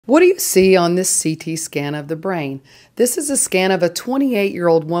What do you see on this CT scan of the brain? This is a scan of a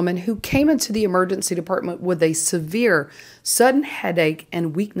 28-year-old woman who came into the emergency department with a severe, sudden headache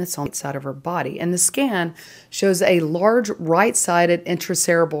and weakness on the side of her body. And the scan shows a large right-sided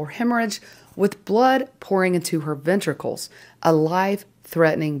intracerebral hemorrhage with blood pouring into her ventricles, a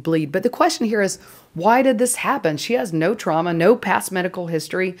life-threatening bleed. But the question here is, why did this happen? She has no trauma, no past medical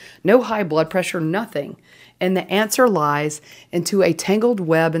history, no high blood pressure, nothing. And the answer lies into a tangled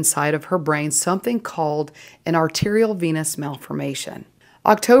web inside of her brain, something called an arteriovenous malformation.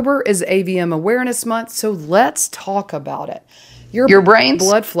 October is AVM Awareness Month, so let's talk about it. Your brain's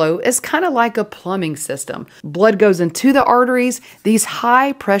blood flow is kind of like a plumbing system. Blood goes into the arteries, these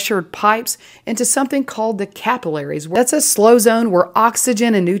high-pressured pipes, into something called the capillaries. That's a slow zone where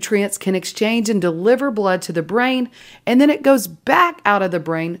oxygen and nutrients can exchange and deliver blood to the brain, and then it goes back out of the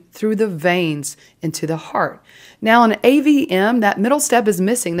brain through the veins into the heart. Now, in AVM, that middle step is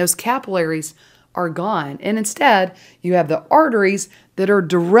missing. Those capillaries are gone, and instead you have the arteries that are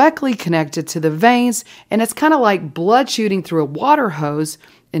directly connected to the veins, and it's kind of like blood shooting through a water hose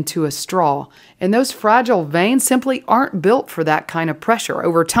into a straw. And those fragile veins simply aren't built for that kind of pressure.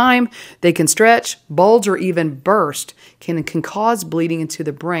 Over time, they can stretch, bulge, or even burst, can cause bleeding into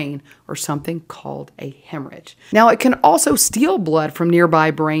the brain or something called a hemorrhage. Now, it can also steal blood from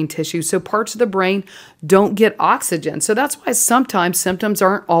nearby brain tissue, so parts of the brain don't get oxygen. So that's why sometimes symptoms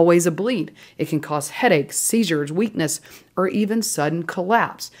aren't always a bleed. It can cause headaches, seizures, weakness, or even sudden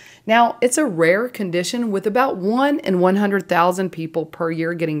collapse. Now, it's a rare condition with about 1 in 100,000 people per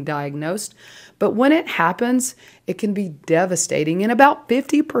year getting diagnosed, but when it happens, it can be devastating, and about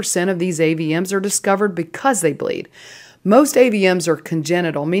 50% of these AVMs are discovered because they bleed. Most AVMs are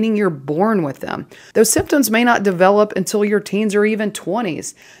congenital, meaning you're born with them. Those symptoms may not develop until your teens or even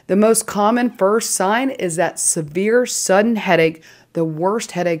 20s. The most common first sign is that severe, sudden headache, the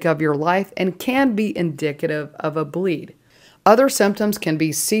worst headache of your life, and can be indicative of a bleed. Other symptoms can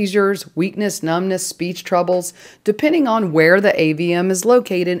be seizures, weakness, numbness, speech troubles, depending on where the AVM is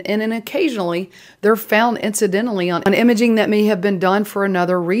located, and then occasionally they're found incidentally on imaging that may have been done for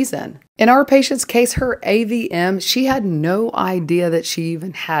another reason. In our patient's case, her AVM, she had no idea that she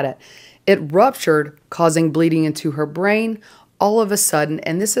even had it. It ruptured, causing bleeding into her brain all of a sudden,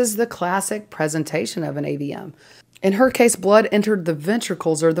 and this is the classic presentation of an AVM. In her case, blood entered the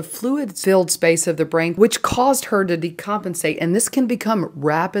ventricles, or the fluid-filled space of the brain, which caused her to decompensate, and this can become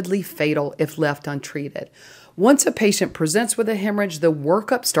rapidly fatal if left untreated. Once a patient presents with a hemorrhage, the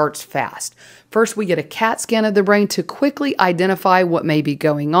workup starts fast. First, we get a CAT scan of the brain to quickly identify what may be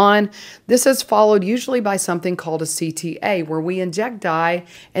going on. This is followed usually by something called a CTA, where we inject dye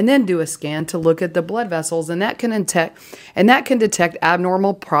and then do a scan to look at the blood vessels, and that can detect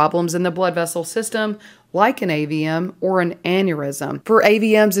abnormal problems in the blood vessel system, like an AVM or an aneurysm. For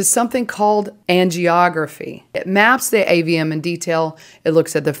AVMs is something called angiography. It maps the AVM in detail. It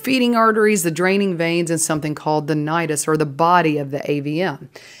looks at the feeding arteries, the draining veins, and something called the nidus, or the body of the AVM.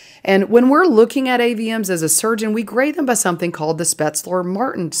 And when we're looking at AVMs as a surgeon, we grade them by something called the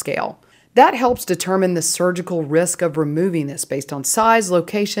Spetzler-Martin scale. That helps determine the surgical risk of removing this based on size,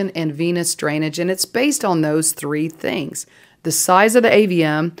 location, and venous drainage, and it's based on those three things: the size of the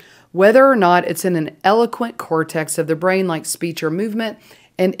AVM, whether or not it's in an eloquent cortex of the brain like speech or movement,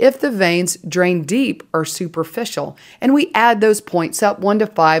 and if the veins drain deep or superficial. And we add those points up 1 to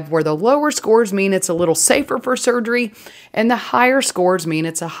 5, where the lower scores mean it's a little safer for surgery and the higher scores mean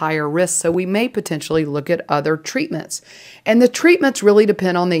it's a higher risk, so we may potentially look at other treatments. And the treatments really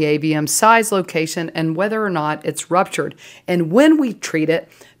depend on the AVM size, location, and whether or not it's ruptured. And when we treat it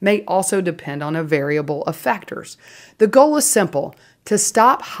may also depend on a variable of factors. The goal is simple: to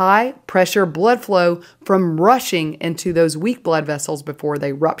stop high-pressure blood flow from rushing into those weak blood vessels before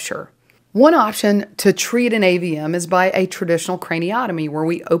they rupture. One option to treat an AVM is by a traditional craniotomy, where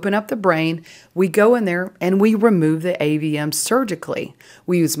we open up the brain, we go in there, and we remove the AVM surgically.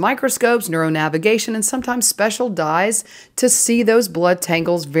 We use microscopes, neuronavigation, and sometimes special dyes to see those blood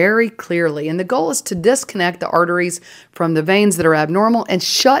tangles very clearly. And the goal is to disconnect the arteries from the veins that are abnormal and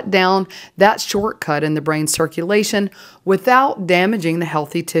shut down that shortcut in the brain circulation without damaging the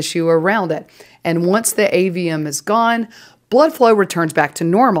healthy tissue around it. And once the AVM is gone, blood flow returns back to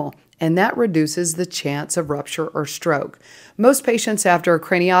normal, and that reduces the chance of rupture or stroke. Most patients after a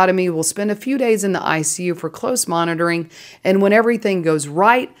craniotomy will spend a few days in the ICU for close monitoring, and when everything goes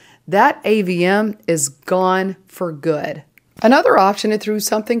right, that AVM is gone for good. Another option is through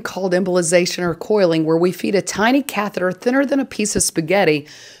something called embolization or coiling, where we feed a tiny catheter thinner than a piece of spaghetti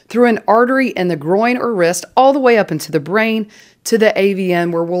through an artery in the groin or wrist all the way up into the brain to the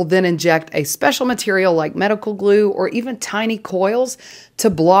AVM, where we'll then inject a special material like medical glue or even tiny coils to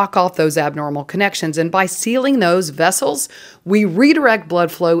block off those abnormal connections. And by sealing those vessels, we redirect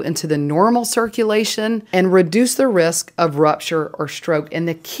blood flow into the normal circulation and reduce the risk of rupture or stroke. And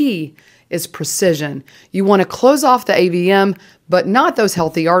the key is precision. You want to close off the AVM, but not those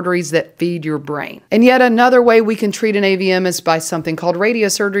healthy arteries that feed your brain. And yet another way we can treat an AVM is by something called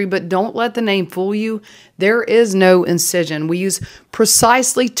radiosurgery, but don't let the name fool you. There is no incision. We use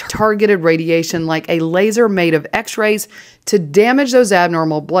precisely targeted radiation like a laser made of x-rays to damage those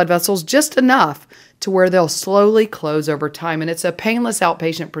abnormal blood vessels just enough to where they'll slowly close over time. And it's a painless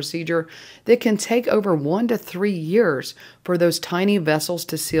outpatient procedure that can take over 1 to 3 years for those tiny vessels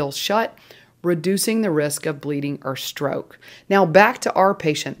to seal shut, reducing the risk of bleeding or stroke. Now back to our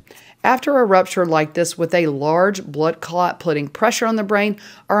patient. After a rupture like this with a large blood clot putting pressure on the brain,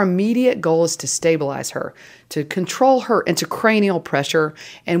 our immediate goal is to stabilize her, to control her intracranial pressure,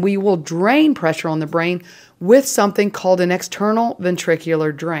 and we will drain pressure on the brain with something called an external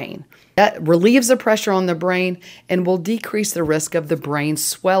ventricular drain. That relieves the pressure on the brain and will decrease the risk of the brain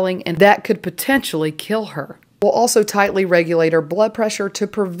swelling, and that could potentially kill her. We'll also tightly regulate her blood pressure to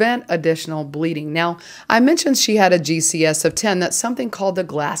prevent additional bleeding. Now, I mentioned she had a GCS of 10. That's something called the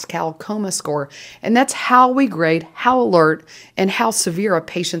Glasgow Coma score, and that's how we grade how alert and how severe a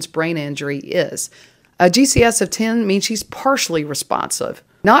patient's brain injury is. A GCS of 10 means she's partially responsive.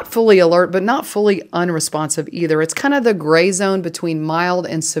 Not fully alert, but not fully unresponsive either. It's kind of the gray zone between mild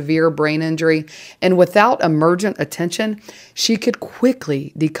and severe brain injury. And without emergent attention, she could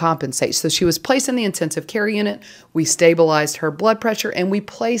quickly decompensate. So she was placed in the intensive care unit. We stabilized her blood pressure and we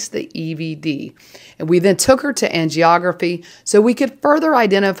placed the EVD. And we then took her to angiography so we could further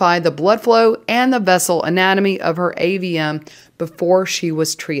identify the blood flow and the vessel anatomy of her AVM before she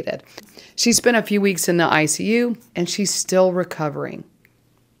was treated. She spent a few weeks in the ICU and she's still recovering.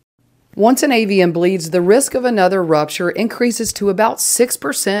 Once an AVM bleeds, the risk of another rupture increases to about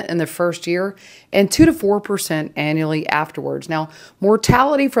 6% in the first year and 2 to 4% annually afterwards. Now,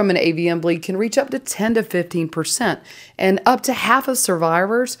 mortality from an AVM bleed can reach up to 10 to 15%, and up to half of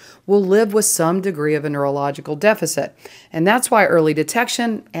survivors will live with some degree of a neurological deficit. And that's why early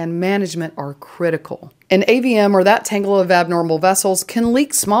detection and management are critical. An AVM, or that tangle of abnormal vessels, can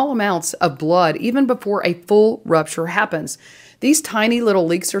leak small amounts of blood even before a full rupture happens. These tiny little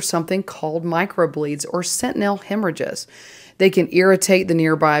leaks are something called microbleeds or sentinel hemorrhages. They can irritate the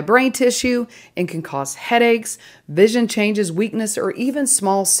nearby brain tissue and can cause headaches, vision changes, weakness, or even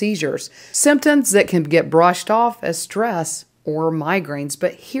small seizures, symptoms that can get brushed off as stress or migraines.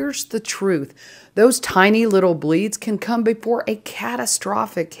 But here's the truth. Those tiny little bleeds can come before a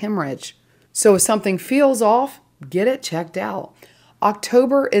catastrophic hemorrhage. So if something feels off, get it checked out.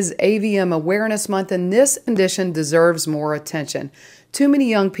 October is AVM Awareness Month, and this condition deserves more attention. Too many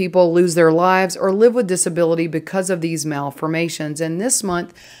young people lose their lives or live with disability because of these malformations. And this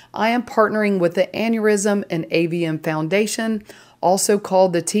month, I am partnering with the Aneurysm and AVM Foundation, also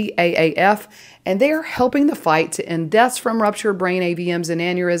called the TAAF, and they are helping the fight to end deaths from ruptured brain AVMs and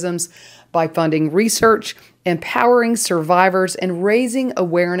aneurysms by funding research, empowering survivors, and raising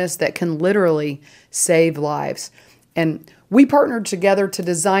awareness that can literally save lives. And we partnered together to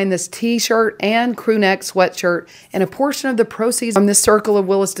design this t-shirt and crew neck sweatshirt, and a portion of the proceeds from this Circle of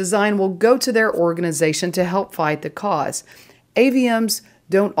Willis design will go to their organization to help fight the cause. AVMs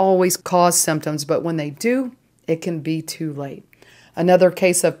don't always cause symptoms, but when they do, it can be too late. Another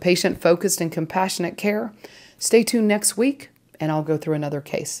case of patient-focused and compassionate care. Stay tuned next week, and I'll go through another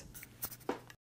case.